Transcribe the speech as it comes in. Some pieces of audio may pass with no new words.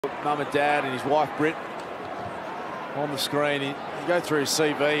Mum and Dad and his wife Britt on the screen. You go through his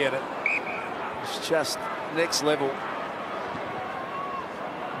CV and it's just next level.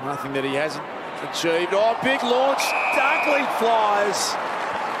 Nothing that he hasn't achieved. Oh, big launch. Dunkley flies.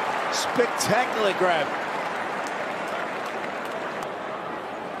 Spectacular grab.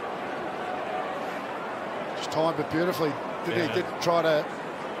 Just timed it beautifully. He didn't try to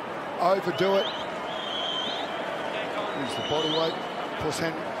overdo it. Use the body weight.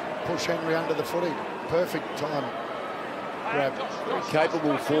 Push Henry under the footy. Perfect time. Grab. Very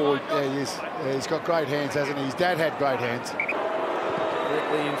capable forward. Yeah, he is. Yeah, he's got great hands, hasn't he? His dad had great hands.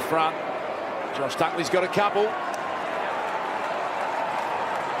 Directly in front. Josh Dunkley's got a couple.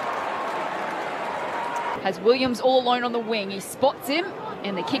 Has Williams all alone on the wing. He spots him,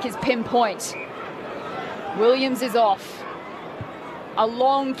 and the kick is pinpoint. Williams is off. A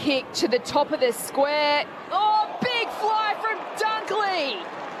long kick to the top of the square. Oh, big fly from Dunkley.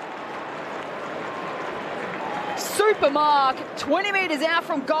 Super mark, 20 metres out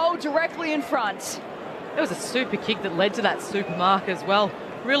from goal, directly in front. It was a super kick that led to that super mark as well.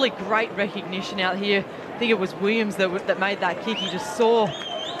 Really great recognition out here. I think it was Williams that made that kick. He just saw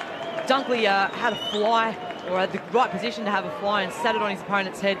Dunkley had a fly, or had the right position to have a fly, and sat it on his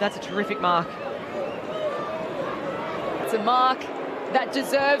opponent's head. That's a terrific mark. It's a mark that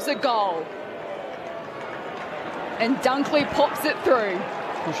deserves a goal. And Dunkley pops it through.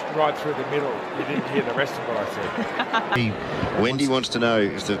 Pushed right through the middle. You didn't hear the rest of what I said. Wendy wants to know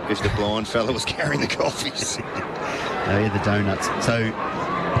if the blind fella was carrying the coffees. Oh yeah, the donuts. So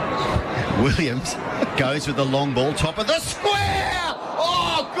Williams goes with the long ball, top of the square.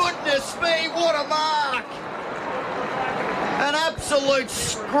 Oh goodness me, what a mark! An absolute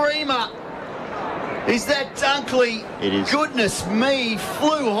screamer. Is that Dunkley? It is. Goodness me,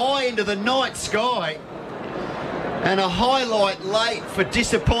 flew high into the night sky. And a highlight late for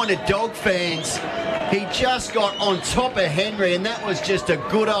disappointed Dog fans. He just got on top of Henry, and that was just a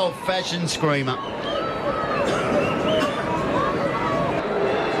good old-fashioned screamer.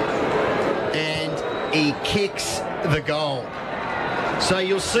 And he kicks the goal. So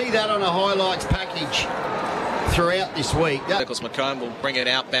you'll see that on a highlights package throughout this week. Nicholas McComb will bring it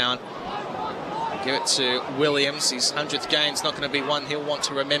outbound. Give it to Williams. His 100th game's not going to be one he'll want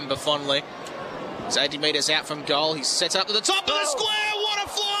to remember fondly. He's 80 metres out from goal. He's set up to the top of the square. What a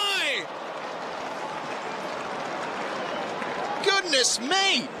fly! Goodness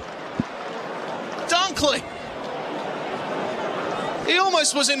me! Dunkley! He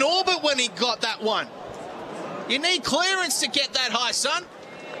almost was in orbit when he got that one. You need clearance to get that high, son.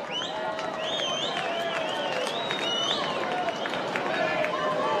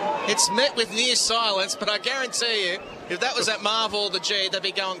 It's met with near silence, but I guarantee you, if that was at Marvel or the G, they'd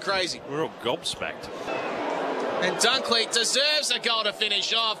be going crazy. We're all gobsmacked. And Dunkley deserves a goal to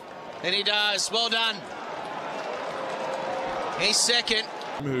finish off, and he does. Well done. He's second.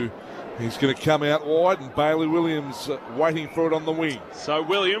 He's going to come out wide, and Bailey Williams waiting for it on the wing. So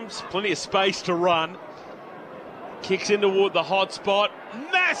Williams, plenty of space to run. Kicks in toward the hot spot.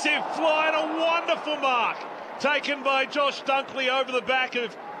 Massive fly and a wonderful mark. Taken by Josh Dunkley over the back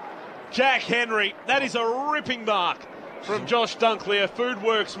of Jack Henry. That is a ripping mark from Josh Dunkley, a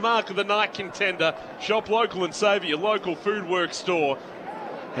Foodworks Mark of the Night contender. Shop local and save at your local Foodworks store.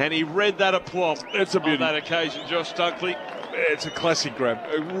 And he read that aplomb. It's a beauty. On that occasion, Josh Dunkley. It's a classic grab.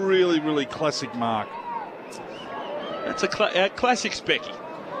 A really, really classic mark. That's a classic Specky.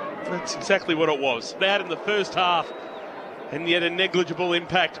 That's exactly what it was. Bad in the first half, and yet a negligible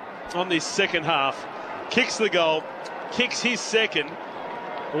impact on this second half. Kicks the goal, kicks his second.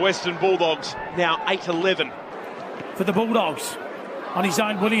 The Western Bulldogs now 8-11. For the Bulldogs. On his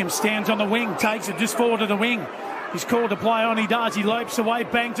own, Williams stands on the wing, takes it just forward to the wing. He's called to play on, he does. He lopes away,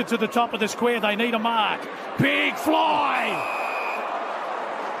 bangs it to the top of the square. They need a mark. Big fly!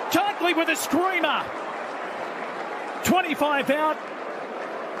 Dunkley with a screamer. 25 out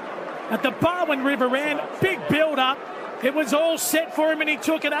at the Barwon River end. Big build-up. It was all set for him, and he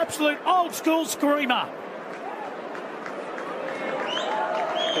took an absolute old-school screamer.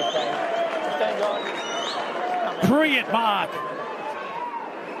 Brilliant mark.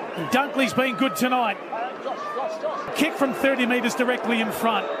 And Dunkley's been good tonight. Kick from 30 metres directly in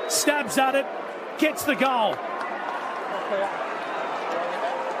front. Stabs at it. Gets the goal.